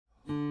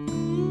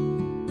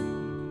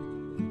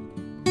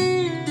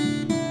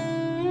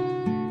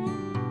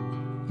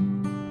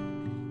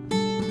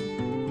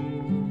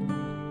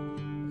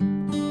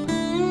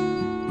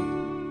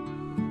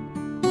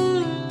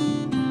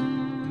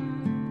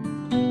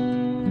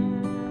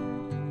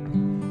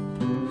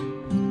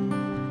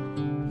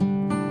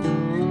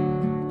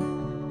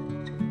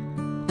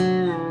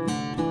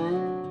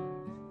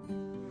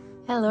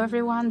Hello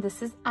everyone,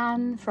 this is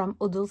Anne from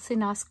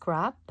Ödulcina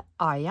Scrap.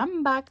 I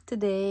am back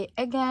today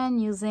again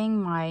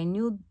using my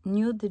new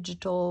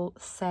digital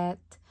set,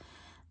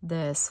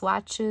 the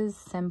Swatches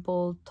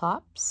Simple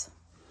Tops.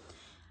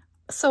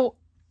 So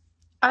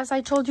as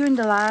I told you in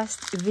the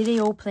last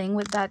video playing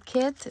with that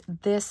kit,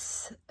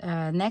 this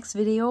next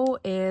video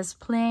is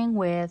playing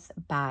with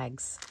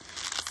bags.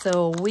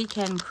 So we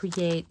can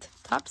create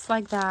tops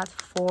like that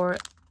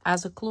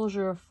as a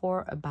closure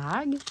for a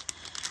bag.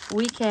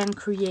 We can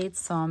create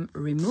some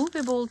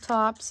removable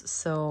tops.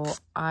 So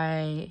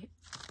I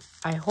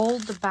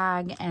hold the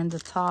bag and the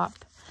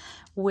top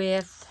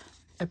with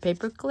a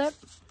paper clip,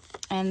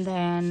 and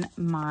then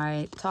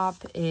my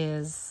top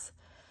has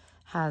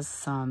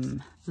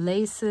some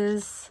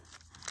laces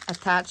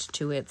attached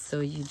to it. So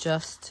you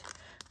just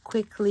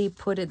quickly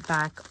put it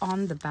back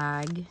on the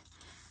bag,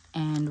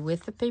 and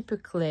with a paper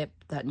clip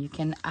that you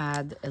can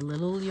add a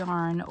little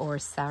yarn or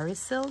sari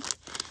silk,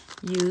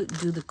 you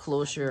do the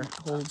closure,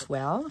 holds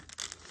well.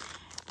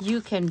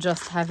 You can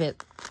just have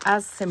it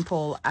as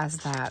simple as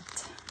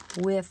that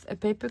with a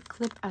paper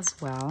clip as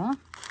well.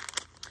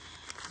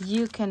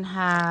 You can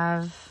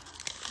have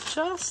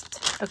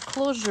just a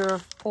closure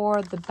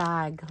for the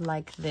bag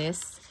like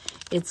this.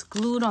 It's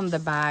glued on the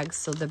bag,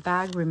 so the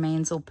bag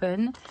remains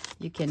open.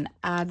 You can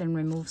add and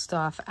remove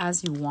stuff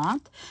as you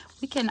want.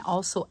 We can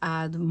also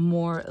add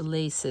more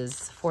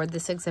laces. For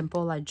this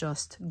example, I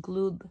just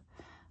glued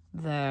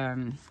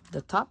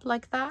the top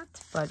like that,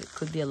 but it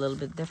could be a little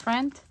bit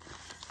different.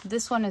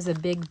 This one is a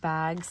big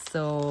bag,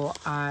 so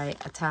I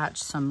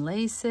attached some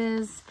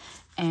laces,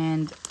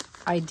 and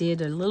I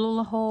did a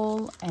little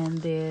hole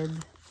and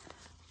did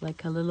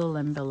like a little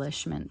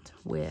embellishment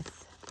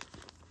with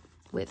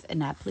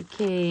an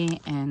applique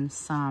and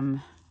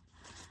some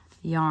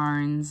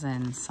yarns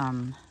and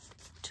some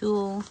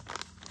tulle.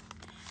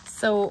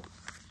 So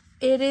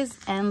it is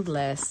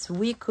endless.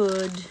 We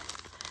could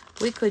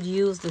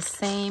use the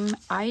same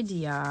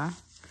idea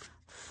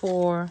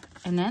for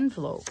an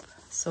envelope.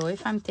 So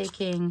if I'm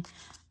taking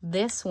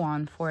this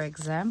one, for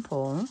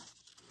example,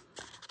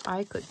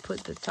 I could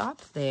put the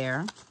top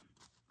there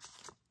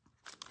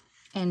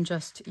and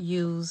just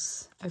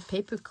use a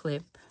paper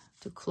clip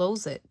to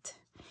close it.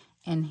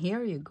 And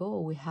here you go,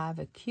 we have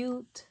a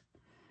cute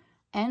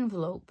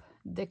envelope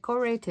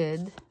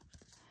decorated,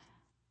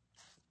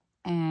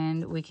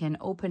 and we can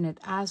open it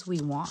as we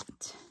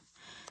want.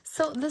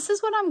 So this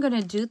is what I'm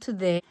gonna do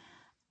today.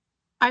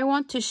 I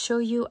want to show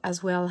you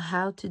as well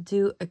how to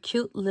do a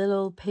cute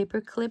little paper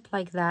clip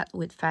like that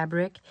with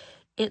fabric.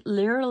 It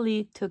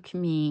literally took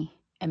me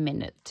a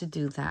minute to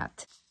do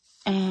that.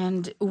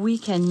 And we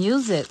can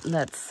use it,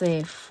 let's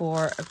say,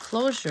 for a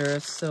closure.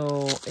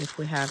 So if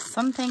we have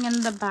something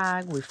in the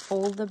bag, we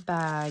fold the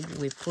bag,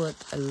 we put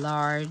a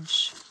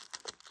large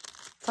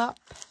top,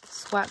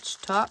 swatch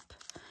top,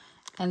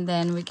 and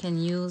then we can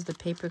use the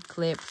paper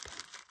clip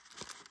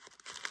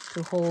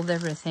to hold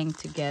everything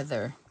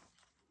together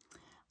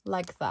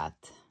like that.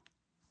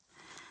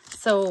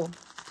 So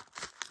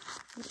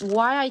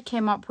why I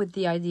came up with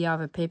the idea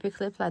of a paper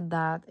clip like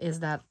that is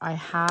that I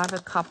have a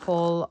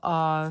couple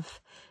of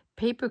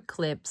paper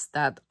clips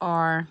that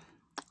are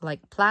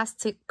like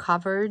plastic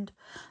covered,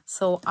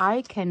 so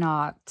I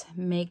cannot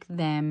make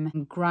them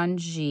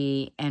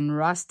grungy and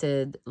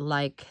rusted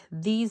like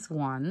these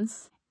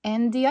ones.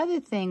 And the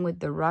other thing with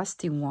the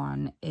rusty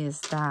one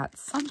is that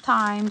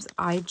sometimes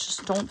I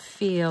just don't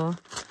feel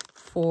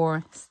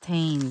for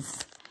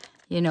stains,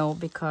 you know,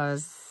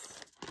 because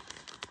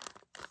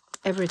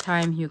every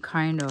time you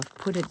kind of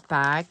put it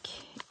back,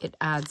 it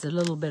adds a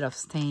little bit of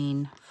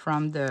stain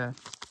from the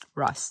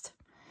rust.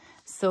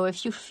 So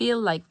if you feel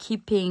like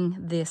keeping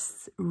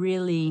this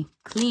really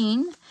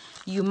clean,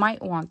 you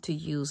might want to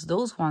use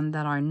those ones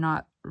that are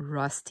not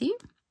rusty,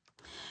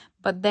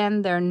 but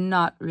then they're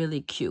not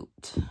really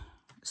cute.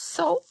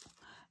 So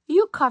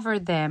you cover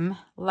them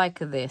like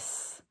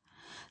this.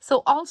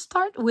 So I'll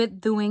start with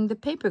doing the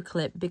paper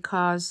clip,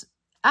 because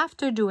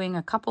after doing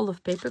a couple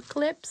of paper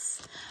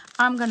clips,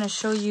 I'm going to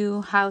show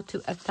you how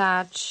to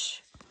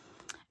attach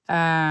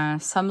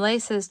some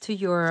laces to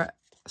your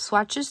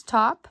Swatches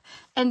top,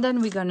 and then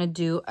we're going to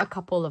do a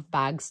couple of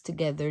bags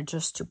together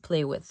just to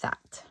play with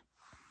that.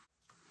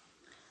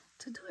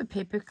 To do a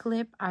paper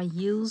clip, I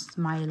used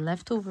my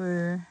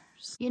leftovers.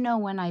 You know,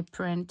 when I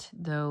print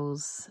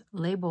those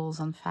labels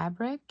on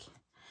fabric,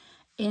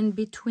 in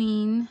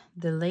between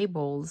the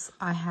labels,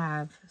 I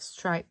have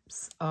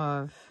stripes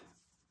of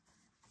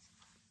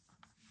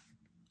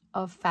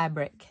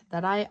fabric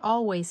that I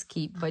always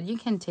keep, but you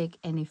can take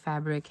any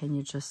fabric and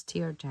you just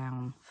tear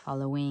down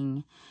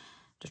following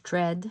the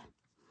thread.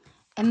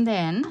 And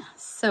then,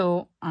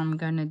 so I'm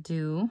gonna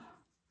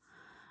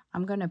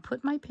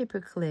put my paper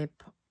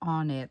clip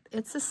on it.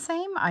 It's the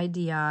same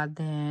idea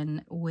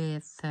then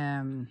with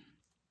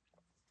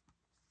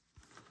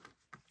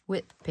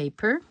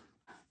paper,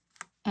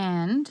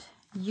 and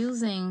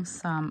using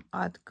some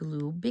hot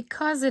glue,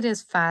 because it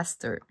is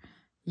faster.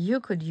 You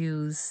could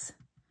use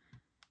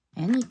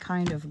any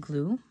kind of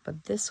glue,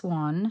 but this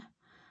one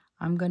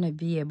I'm gonna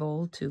be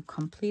able to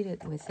complete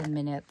it within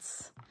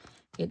minutes.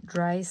 It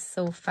dries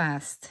so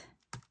fast.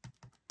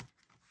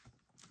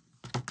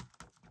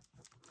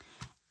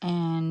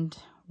 And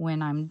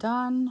when I'm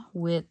done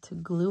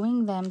with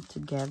gluing them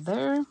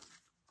together,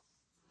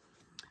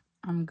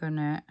 I'm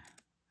gonna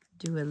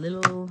do a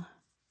little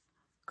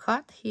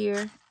cut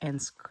here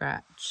and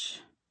scratch.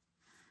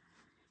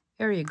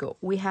 There you go.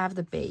 We have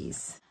the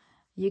base.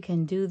 You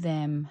can do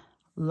them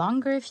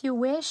longer if you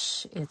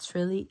wish. It's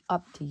really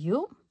up to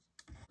you.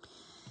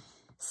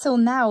 So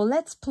now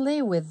let's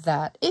play with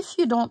that. If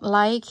you don't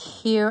like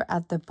here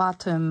at the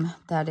bottom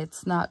that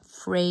it's not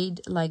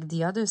frayed like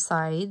the other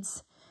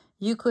sides,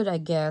 you could, I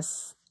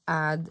guess,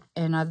 add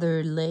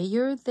another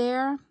layer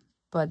there.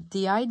 But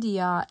the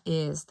idea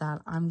is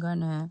that I'm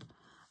gonna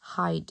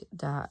hide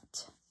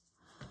that.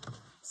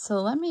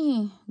 So let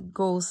me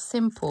go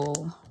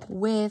simple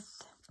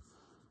with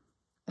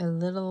a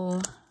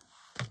little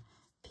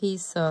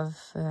piece of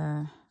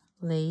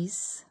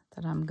lace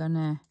that I'm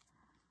gonna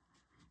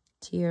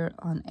tear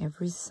on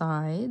every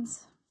side.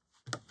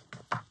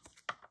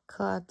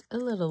 Cut a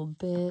little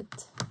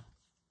bit.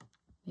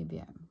 Maybe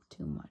I'm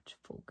too much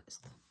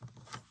focused.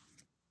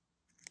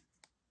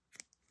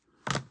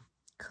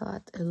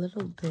 Cut a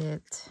little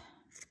bit.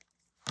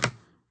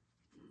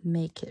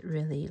 Make it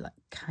really like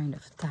kind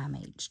of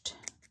damaged.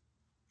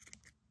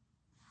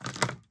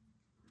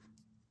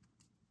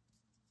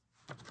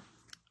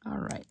 All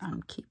right,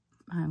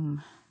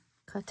 I'm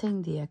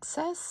cutting the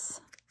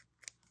excess.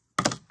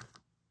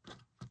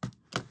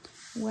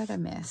 What a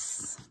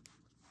mess.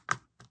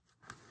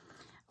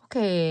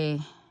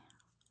 Okay,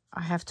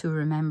 I have to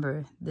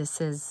remember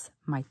this is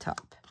my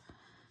top.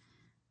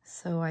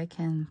 So I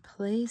can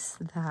place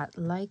that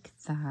like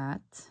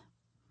that.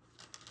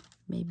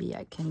 Maybe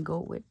I can go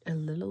with a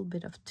little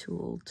bit of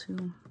tulle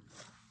too.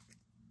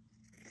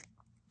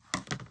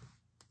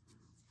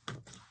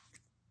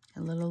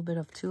 A little bit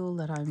of tulle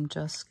that I'm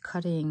just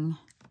cutting,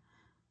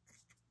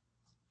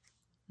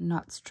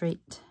 not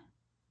straight,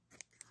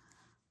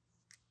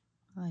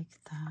 like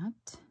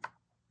that.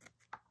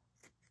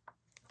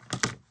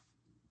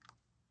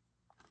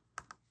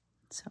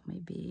 So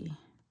maybe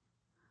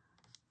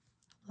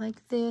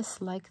like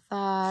this, like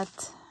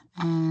that.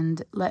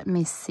 And let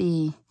me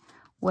see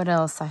what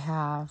else I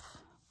have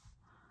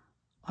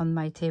on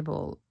my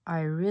table.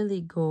 I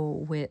really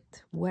go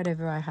with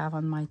whatever I have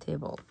on my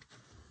table.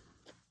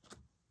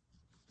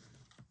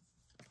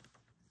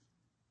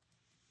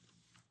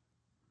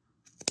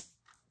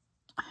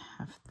 I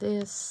have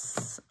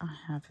this, I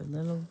have a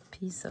little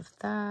piece of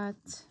that.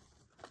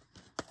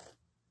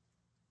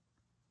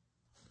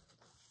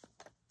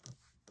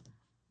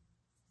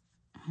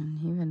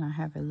 And even I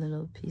have a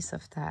little piece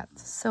of that.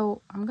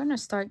 So I'm gonna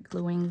start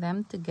gluing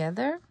them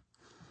together.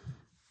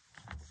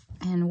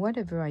 And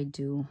whatever I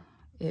do,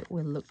 it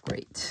will look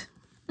great.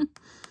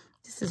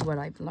 This is what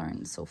I've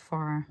learned so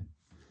far.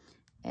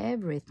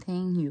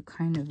 Everything you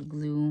kind of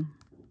glue.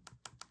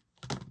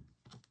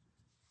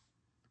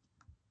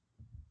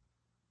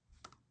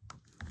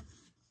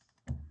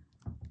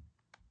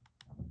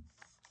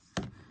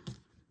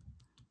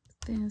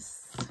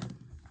 This.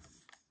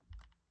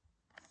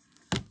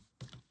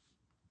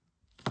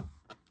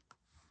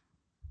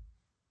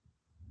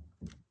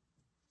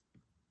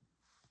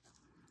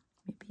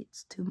 Maybe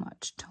it's too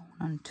much tone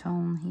on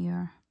tone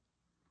here.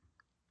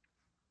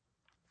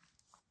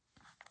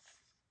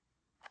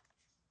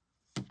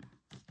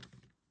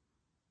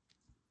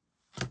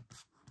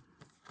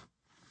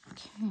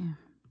 Okay.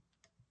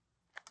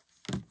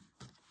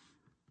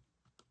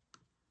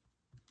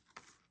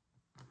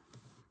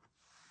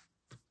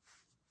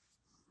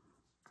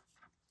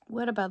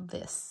 What about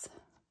this?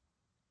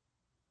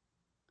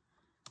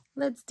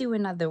 Let's do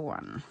another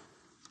one.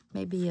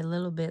 Maybe a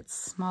little bit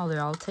smaller.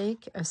 I'll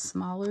take a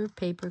smaller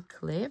paper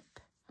clip.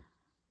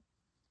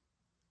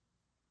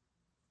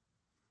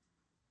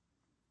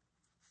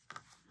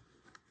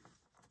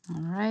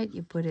 All right,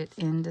 you put it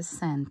in the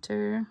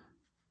center.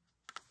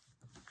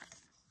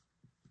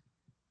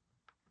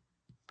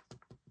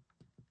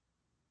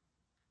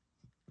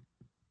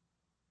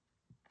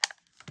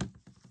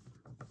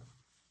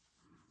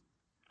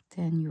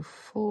 Then you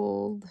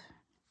fold.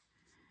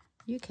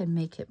 You can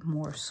make it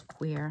more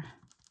square.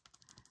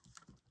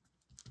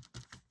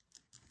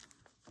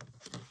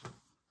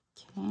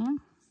 Okay.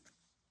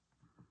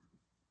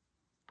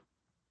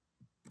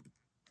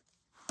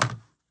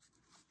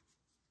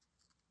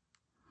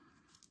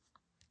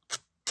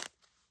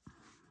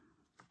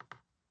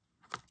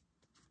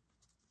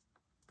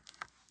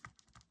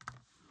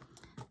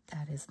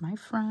 That is my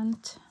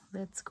front.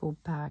 Let's go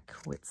back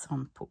with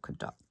some polka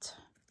dot.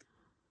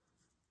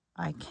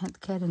 I can't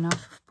get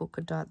enough of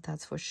polka dot,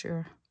 that's for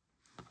sure.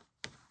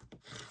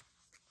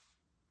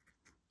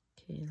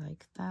 Okay,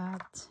 like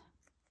that.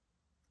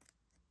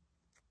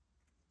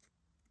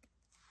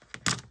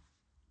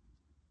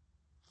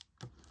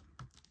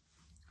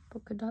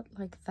 Polka dot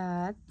like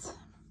that.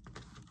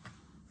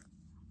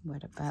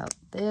 What about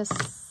this?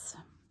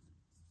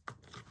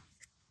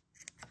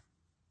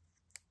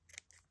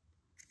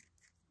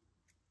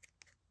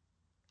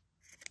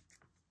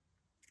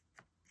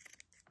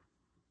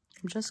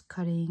 I'm just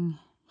cutting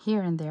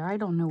here and there. I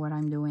don't know what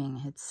I'm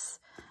doing.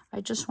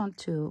 I just want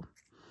to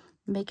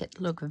make it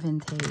look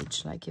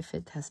vintage, like if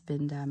it has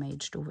been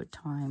damaged over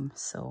time.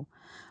 So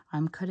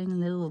I'm cutting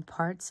little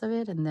parts of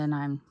it and then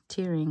I'm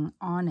tearing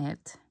on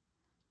it.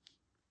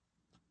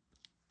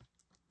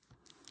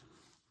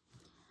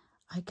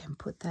 I can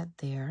put that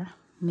there.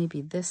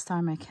 Maybe this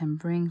time I can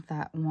bring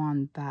that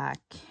one back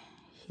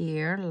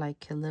here,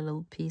 like a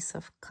little piece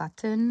of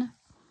cotton.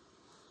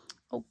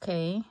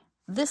 Okay,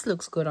 this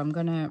looks good. I'm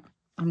gonna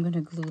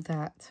glue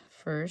that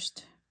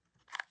first.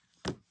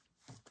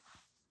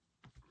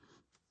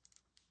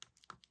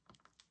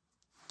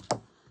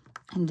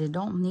 And they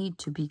don't need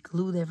to be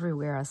glued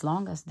everywhere, as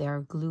long as they're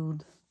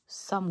glued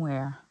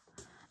somewhere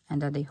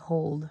and that they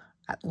hold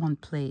at one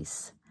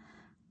place.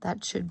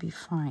 That should be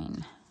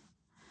fine.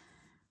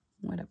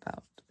 What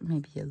about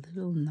maybe a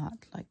little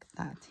knot like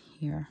that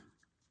here?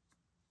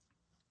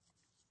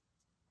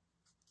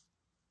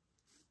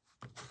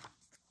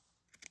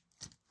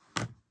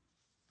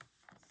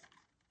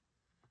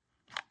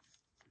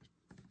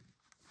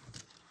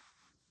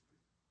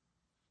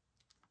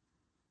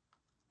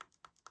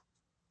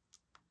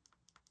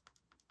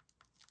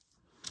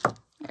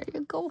 There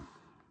you go.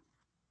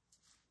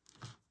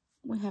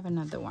 We have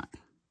another one.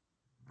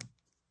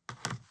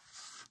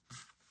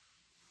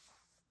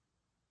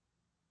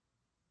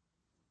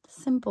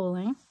 Simple,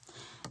 eh?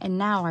 And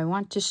now I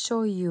want to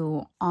show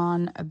you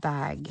on a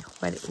bag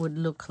what it would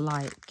look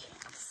like.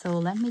 So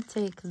let me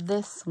take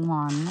this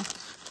one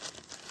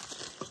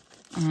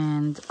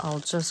and I'll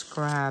just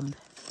grab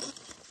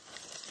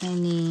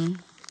any,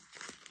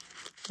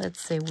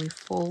 let's say we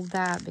fold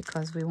that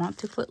because we want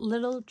to put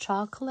little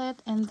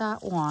chocolate in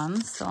that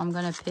one. So I'm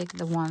gonna pick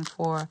the one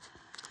for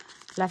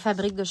La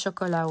Fabrique de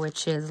Chocolat,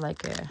 which is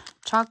like a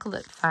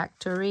chocolate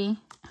factory.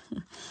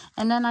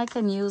 And then I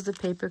can use the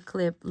paper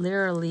clip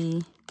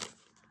literally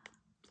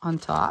on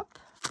top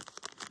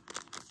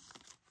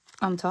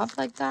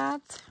like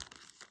that.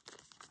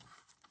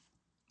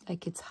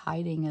 Like it's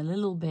hiding a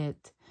little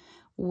bit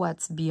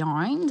what's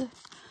behind.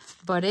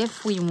 But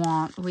if we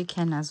want, we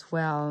can as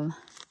well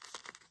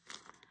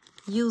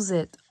use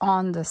it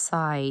on the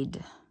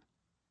side.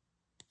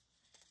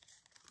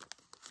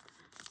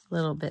 A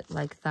little bit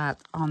like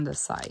that on the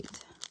side.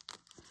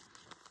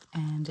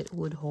 And it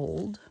would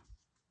hold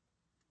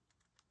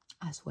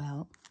as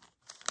well.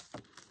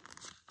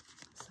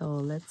 So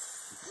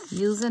let's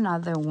use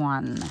another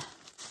one.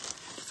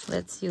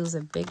 Let's use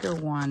a bigger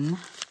one.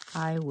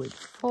 I would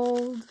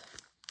fold.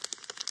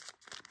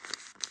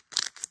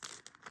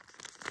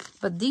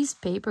 But these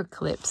paper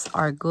clips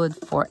are good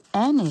for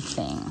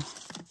anything.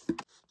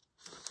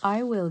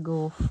 I will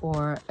go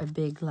for a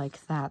big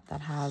like that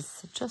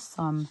has just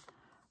some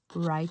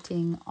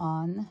writing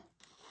on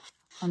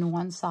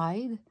one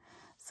side.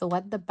 So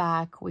at the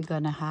back, we're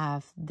gonna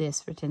have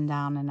this written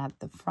down, and at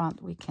the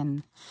front, we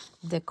can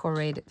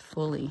decorate it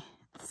fully.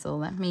 So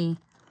let me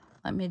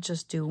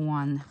just do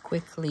one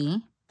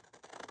quickly.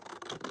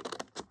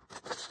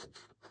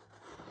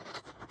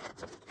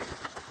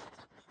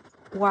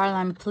 While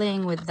I'm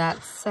playing with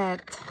that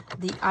set,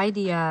 the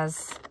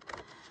ideas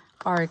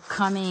are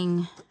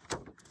coming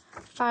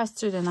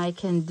faster than I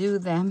can do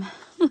them.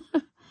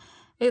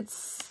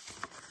 It's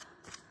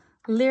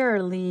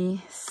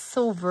literally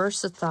so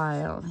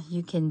versatile.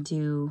 You can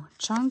do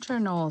junk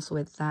journals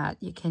with that.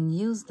 You can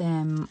use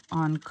them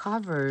on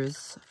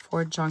covers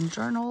for junk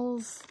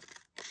journals,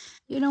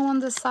 you know, on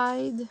the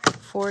side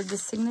for the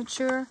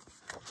signature.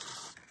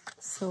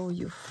 So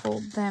you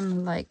fold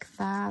them like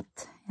that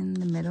in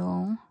the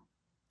middle.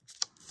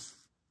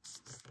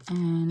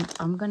 And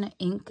I'm gonna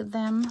ink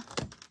them.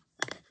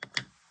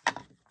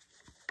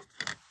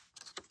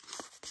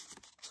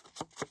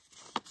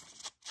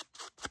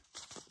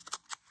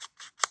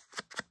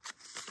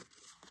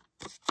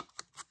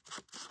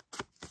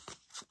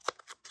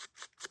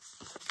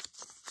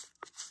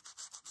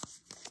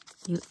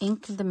 You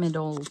ink the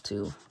middle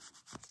too.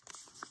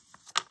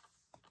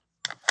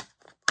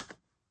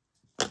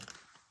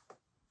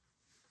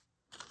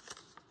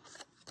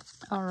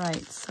 All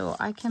right, so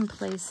I can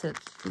place it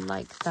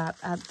like that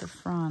at the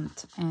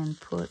front and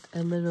put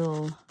a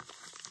little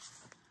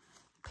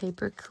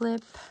paper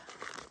clip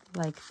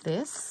like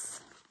this.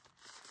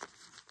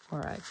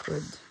 Or I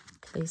could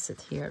place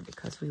it here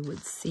because we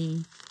would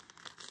see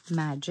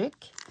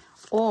magic.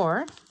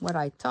 Or what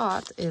I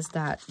thought is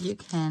that you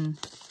can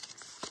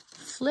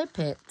flip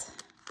it.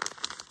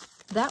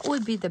 That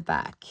would be the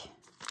back.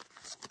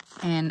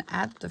 And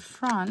at the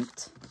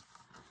front,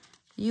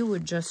 you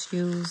would just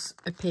use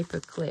a paper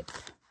clip.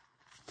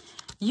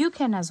 You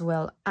can as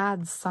well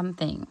add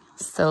something.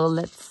 So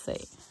let's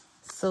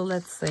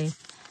say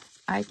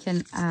I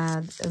can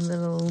add a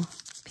little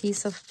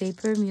piece of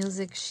paper,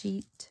 music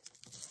sheet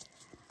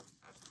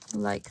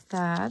like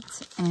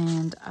that,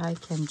 and I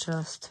can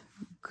just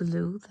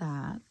glue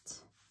that.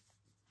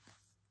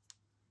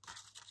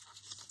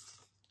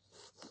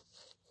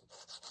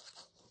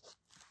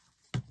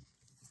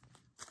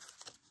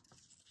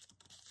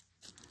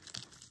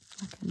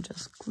 I can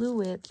just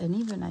glue it, and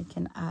even I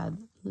can add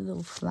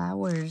little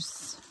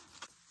flowers.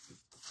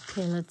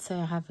 Okay, let's say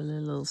I have a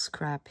little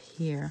scrap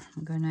here.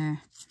 I'm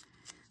gonna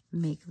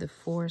make the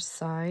 4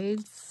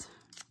 sides.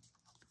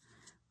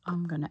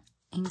 I'm gonna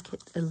ink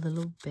it a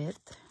little bit,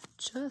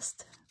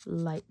 just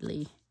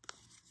lightly,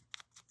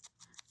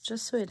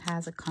 just so it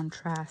has a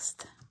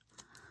contrast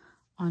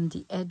on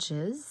the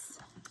edges.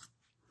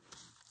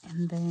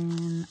 And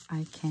then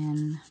I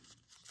can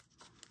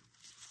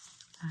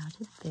add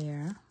it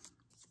there,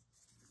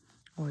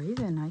 or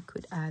even I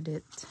could add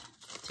it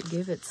to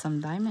give it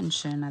some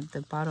dimension at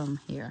the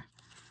bottom here,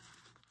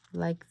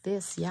 like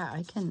this. Yeah,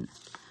 I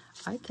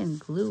can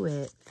glue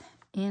it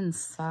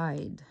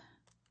inside,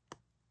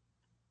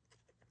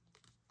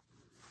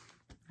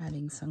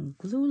 adding some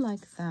glue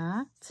like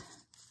that,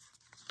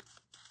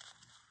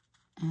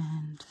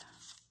 and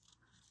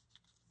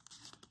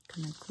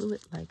I'm gonna glue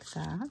it like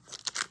that.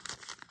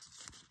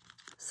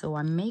 So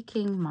I'm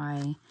making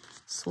my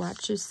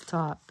Swatches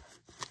top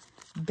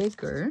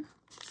bigger,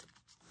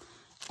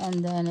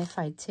 and then if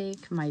I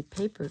take my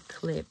paper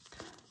clip,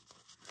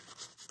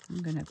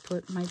 I'm gonna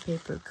put my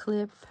paper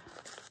clip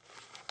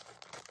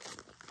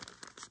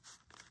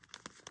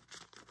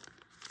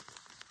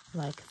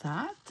like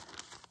that.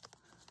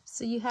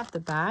 So you have the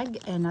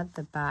bag, and at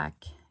the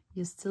back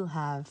you still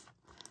have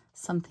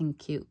something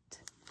cute.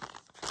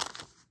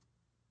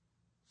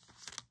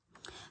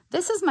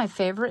 This is my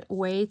favorite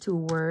way to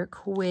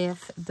work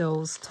with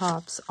those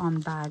tops on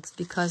bags,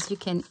 because you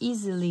can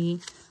easily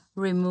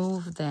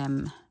remove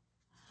them.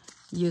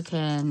 You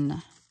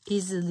can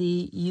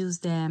easily use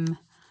them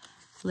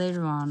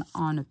later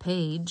on a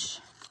page.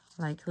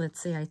 Like,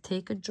 let's say I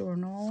take a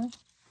journal.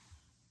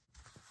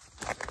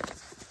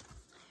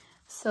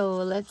 So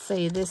let's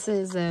say this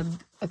is a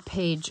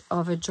page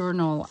of a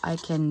journal. I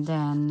can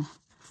then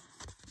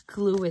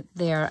glue it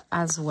there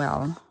as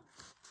well.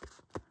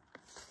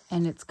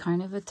 And it's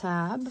kind of a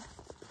tab,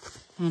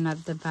 and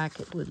at the back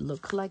it would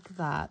look like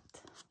that.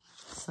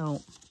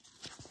 So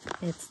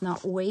it's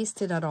not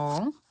wasted at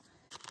all.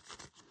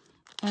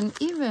 And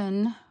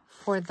even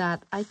for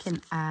that, I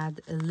can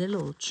add a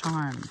little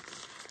charm.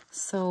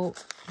 So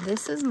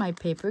this is my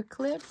paper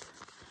clip.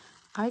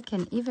 I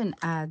can even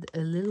add a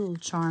little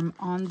charm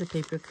on the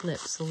paper clip.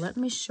 So let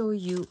me show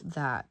you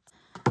that.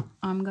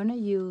 I'm gonna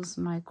use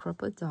my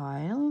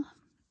crocodile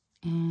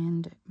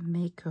and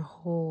make a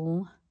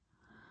hole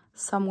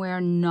somewhere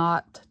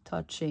not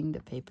touching the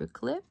paper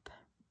clip,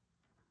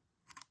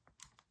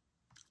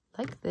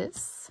 like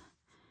this.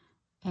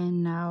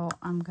 And now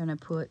I'm gonna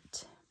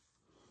put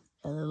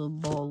a little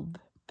bulb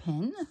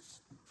pin.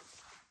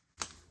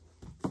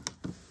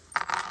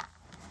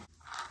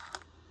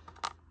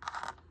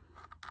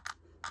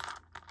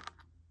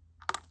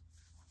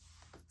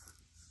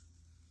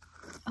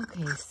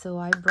 Okay, so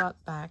I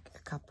brought back a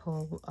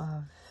couple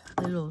of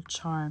little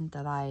charm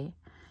that I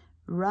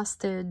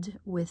rusted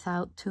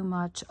without too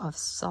much of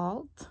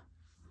salt,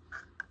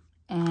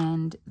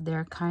 and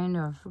they're kind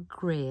of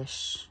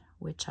grayish,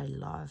 which I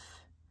love.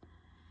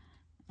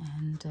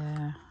 And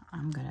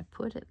I'm gonna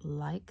put it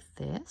like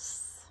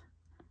this,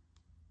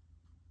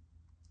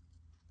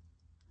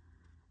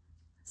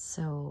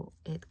 so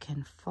it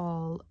can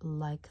fall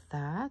like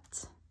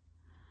that.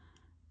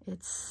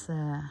 It's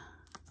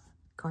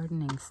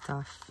gardening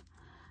stuff.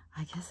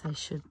 I guess I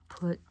should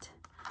put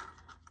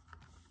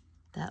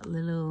that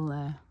little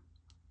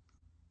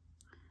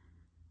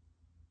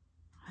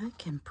I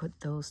can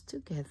put those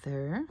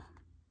together,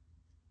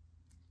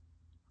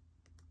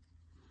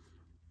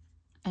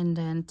 and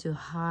then to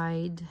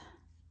hide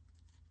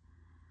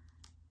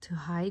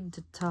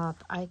the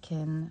top, I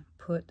can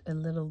put a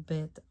little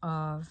bit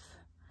of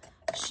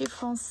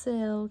chiffon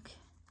silk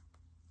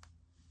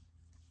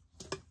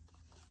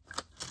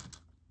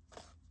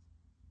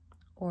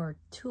or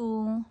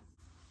tulle.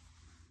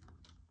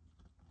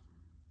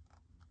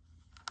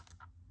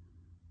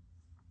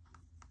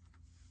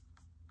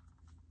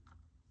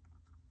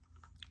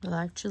 Well,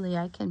 actually,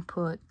 I can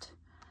put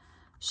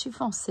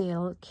chiffon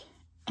silk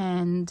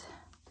and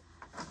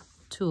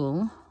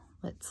tulle,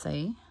 let's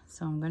say.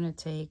 So I'm going to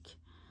take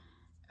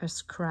a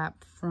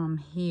scrap from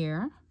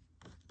here.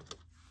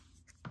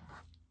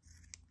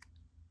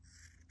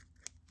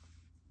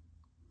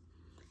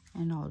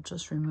 And I'll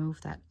just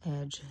remove that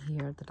edge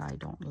here that I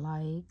don't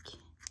like.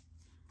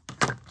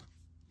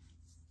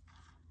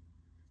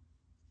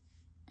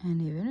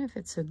 And even if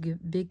it's a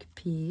big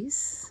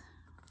piece,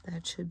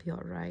 that should be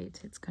all right.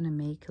 It's going to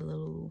make a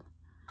little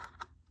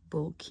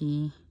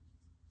bulky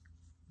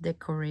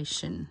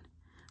decoration,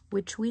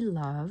 which we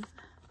love.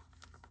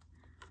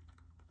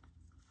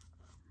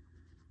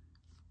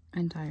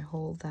 And I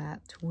hold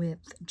that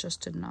with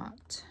just a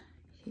knot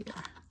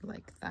here,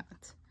 like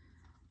that.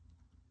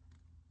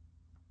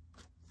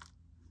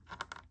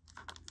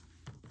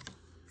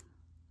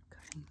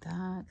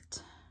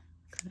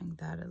 Cutting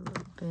that a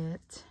little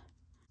bit.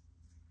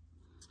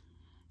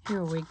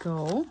 Here we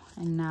go.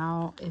 And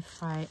now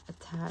if I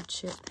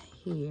attach it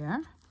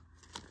here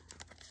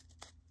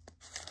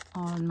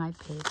on my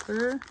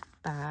paper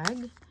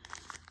bag,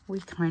 we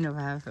kind of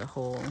have a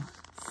whole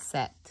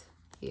set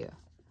here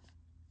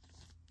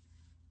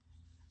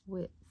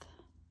with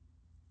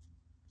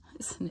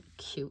Isn't it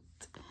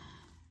cute?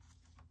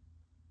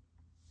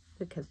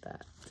 Look at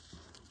that.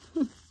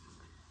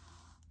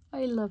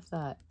 I love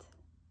that.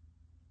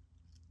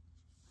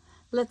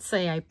 Let's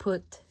say I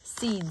put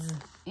seeds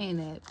in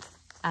it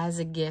as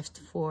a gift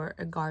for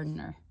a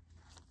gardener.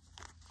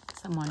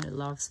 Someone who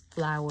loves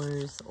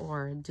flowers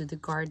or do the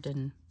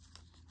garden.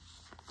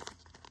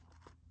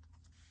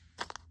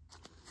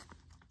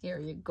 Here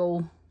you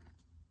go.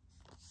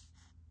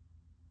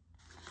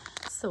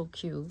 So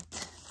cute.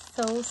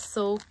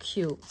 So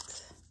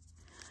cute.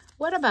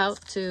 What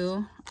about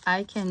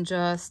I can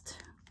just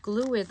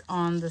glue it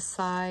on the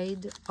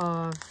side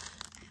of,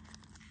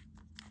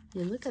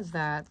 you look at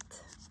that,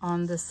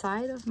 on the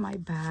side of my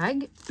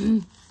bag,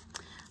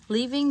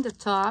 leaving the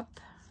top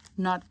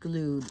not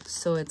glued.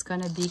 So it's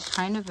gonna be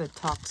kind of a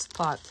top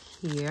spot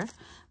here,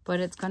 but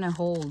it's gonna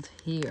hold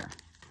here.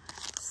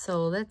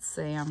 So let's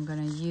say I'm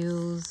gonna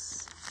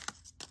use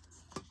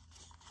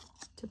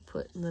to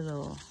put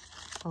little,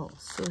 oh,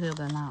 Sourire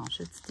de l'Ange.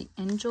 It's the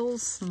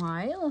angel's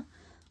smile.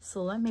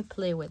 So let me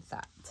play with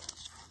that.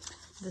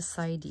 This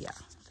idea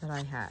that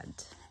I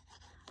had.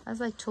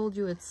 As I told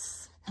you,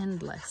 it's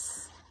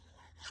endless.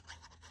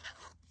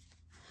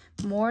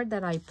 More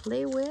that I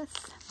play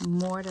with,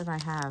 more that I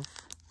have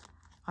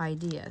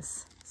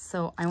ideas.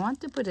 So I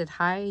want to put it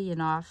high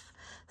enough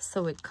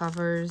so it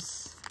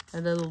covers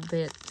a little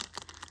bit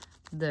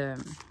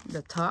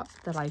the top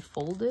that I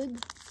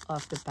folded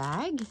of the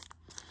bag.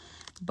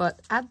 But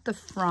at the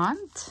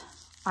front,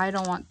 I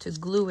don't want to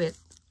glue it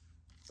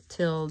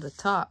till the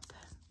top.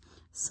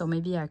 So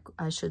maybe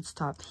I should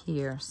stop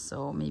here.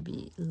 So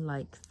maybe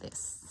like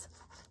this.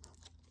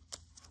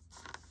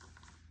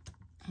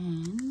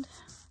 And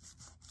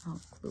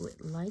I'll glue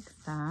it like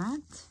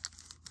that.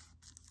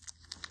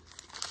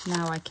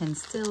 Now I can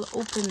still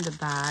open the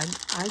bag.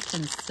 I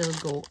can still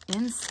go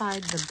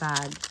inside the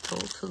bag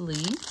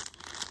totally.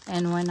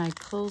 And when I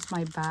close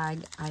my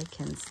bag, I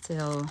can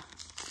still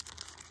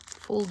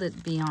fold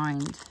it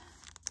behind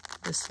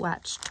the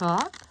swatch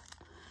top.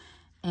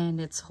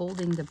 And it's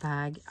holding the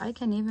bag. I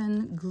can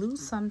even glue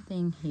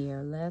something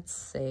here. Let's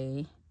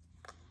say,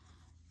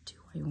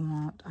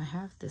 I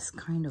have this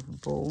kind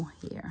of bow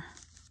here.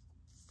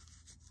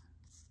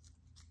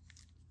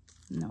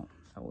 No,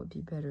 that would be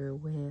better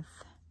with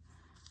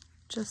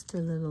just a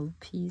little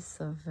piece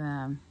of,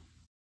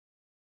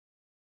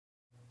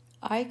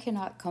 I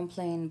cannot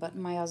complain, but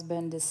my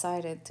husband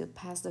decided to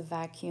pass the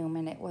vacuum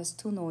and it was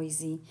too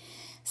noisy.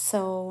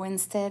 So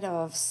instead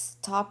of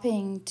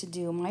stopping to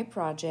do my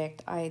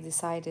project, I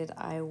decided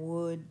I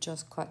would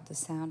just cut the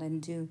sound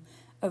and do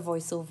a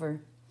voiceover.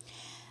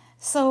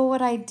 So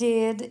what I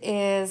did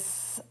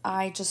is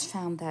I just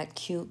found that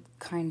cute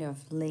kind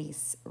of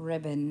lace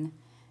ribbon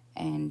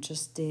and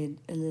just did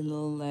a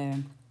little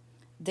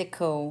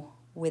deco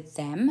with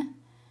them,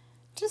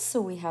 just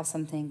so we have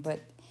something.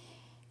 But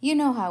you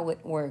know how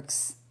it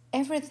works.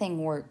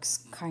 Everything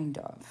works, kind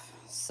of.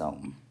 So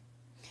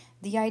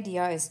the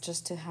idea is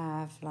just to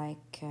have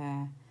like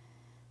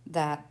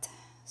that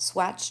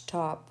swatch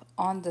top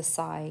on the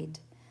side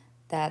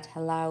that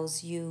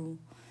allows you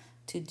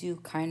to do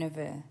kind of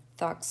a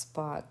tuck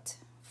spot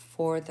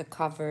for the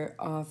cover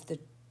of the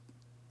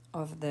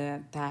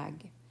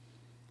bag.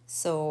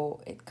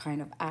 So it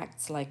kind of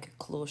acts like a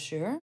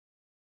closure.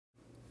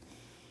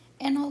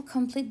 And I'll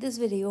complete this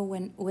video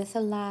with a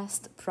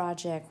last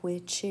project,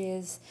 which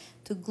is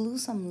to glue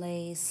some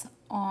lace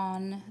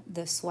on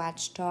the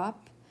swatch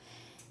top,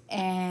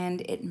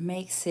 and it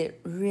makes it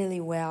really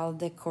well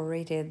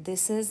decorated.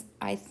 This is,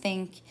 I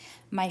think,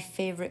 my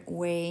favorite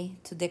way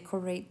to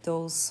decorate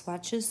those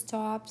swatches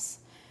tops,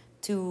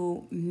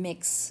 to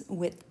mix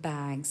with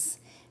bags,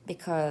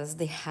 because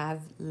they have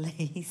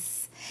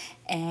lace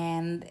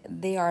and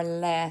they are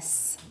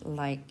less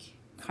like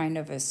kind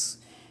of a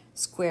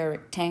square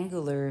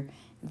rectangular.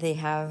 They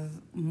have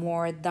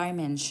more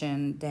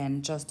dimension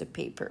than just the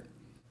paper.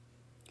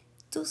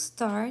 To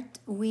start,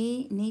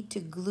 we need to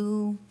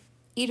glue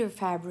either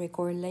fabric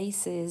or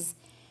laces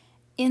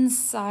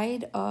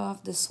inside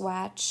of the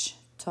swatch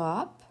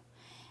top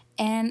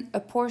and a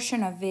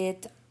portion of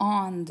it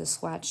on the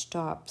swatch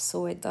top,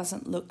 so it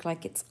doesn't look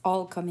like it's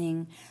all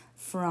coming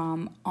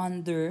from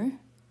under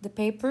the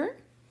paper.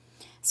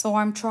 So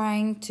I'm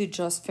trying to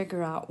just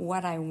figure out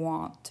what I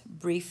want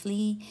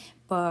briefly,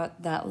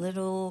 but that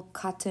little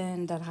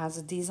cotton that has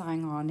a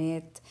design on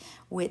it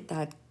with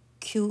that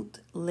cute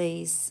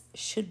lace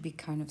should be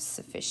kind of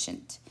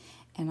sufficient.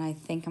 And I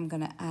think I'm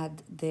gonna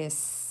add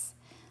this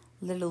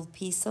little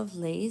piece of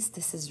lace.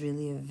 This is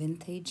really a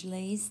vintage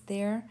lace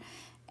there,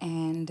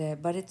 and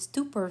but it's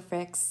too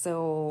perfect.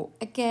 So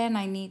again,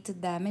 I need to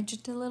damage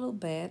it a little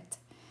bit.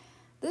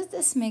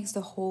 This makes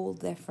the whole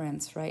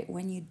difference, right?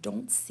 When you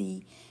don't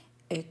see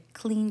a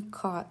clean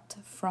cut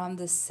from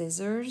the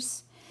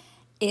scissors,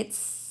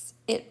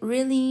 it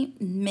really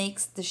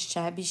makes the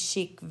shabby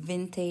chic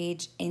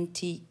vintage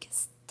antique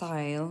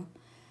style.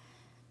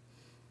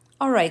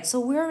 All right, so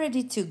we're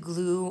ready to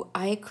glue.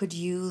 I could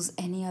use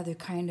any other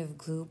kind of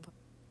glue.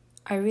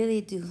 I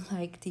really do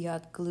like the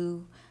hot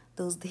glue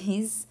those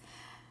days.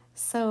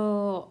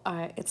 So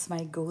it's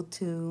my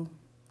go-to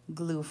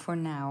glue for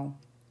now,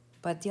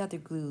 but the other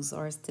glues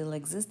are still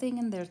existing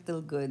and they're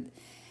still good.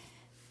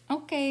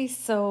 Okay,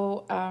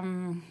 so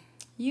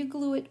you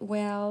glue it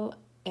well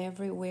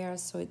everywhere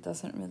so it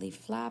doesn't really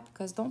flap,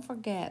 because don't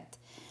forget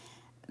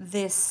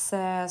this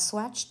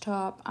swatch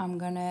top, I'm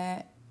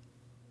gonna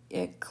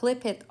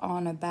clip it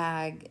on a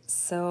bag.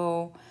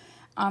 So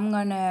I'm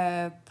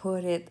gonna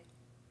put it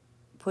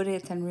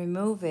and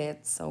remove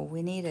it, so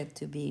we need it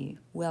to be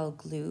well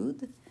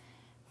glued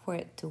for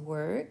it to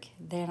work.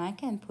 Then I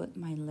can put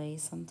my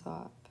lace on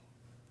top.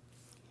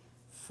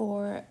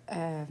 For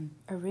a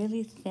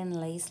really thin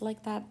lace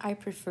like that, I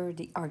prefer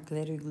the art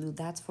glitter glue,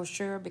 that's for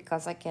sure,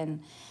 because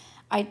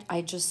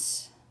I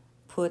just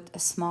put a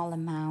small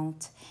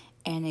amount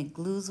and it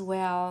glues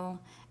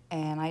well,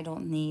 and I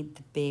don't need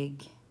the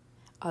big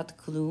hot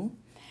glue.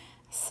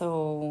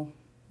 So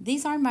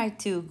these are my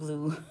two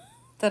glue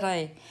that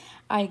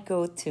I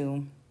go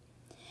to.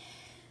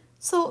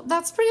 So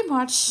that's pretty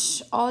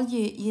much all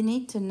you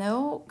need to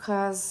know,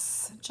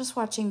 because just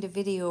watching the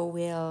video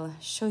will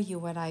show you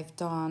what I've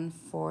done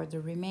for the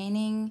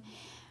remaining.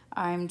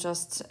 I'm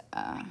just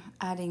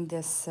adding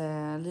this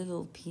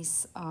little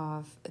piece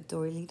of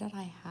doily that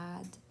I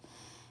had,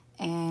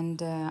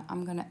 and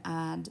I'm gonna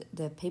add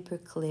the paper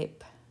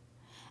clip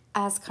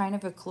as kind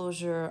of a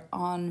closure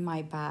on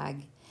my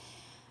bag.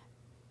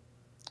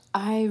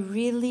 I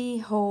really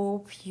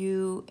hope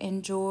you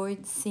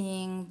enjoyed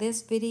seeing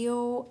this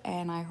video,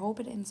 and I hope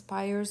it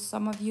inspires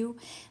some of you.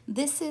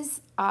 This is,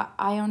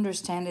 I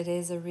understand it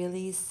is a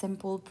really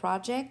simple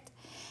project,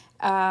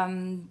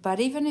 but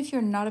even if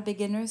you're not a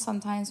beginner,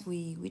 sometimes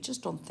we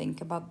just don't think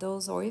about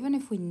those, or even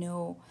if we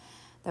know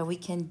that we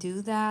can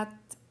do that,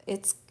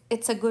 it's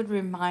a good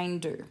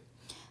reminder.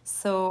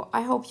 So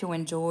I hope you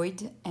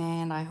enjoyed,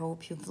 and I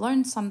hope you've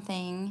learned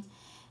something,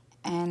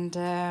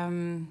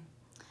 and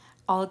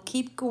I'll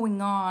keep going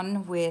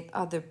on with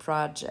other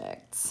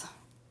projects.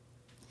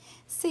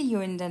 See you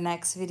in the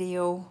next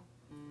video,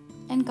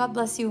 and God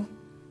bless you.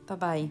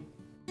 Bye-bye.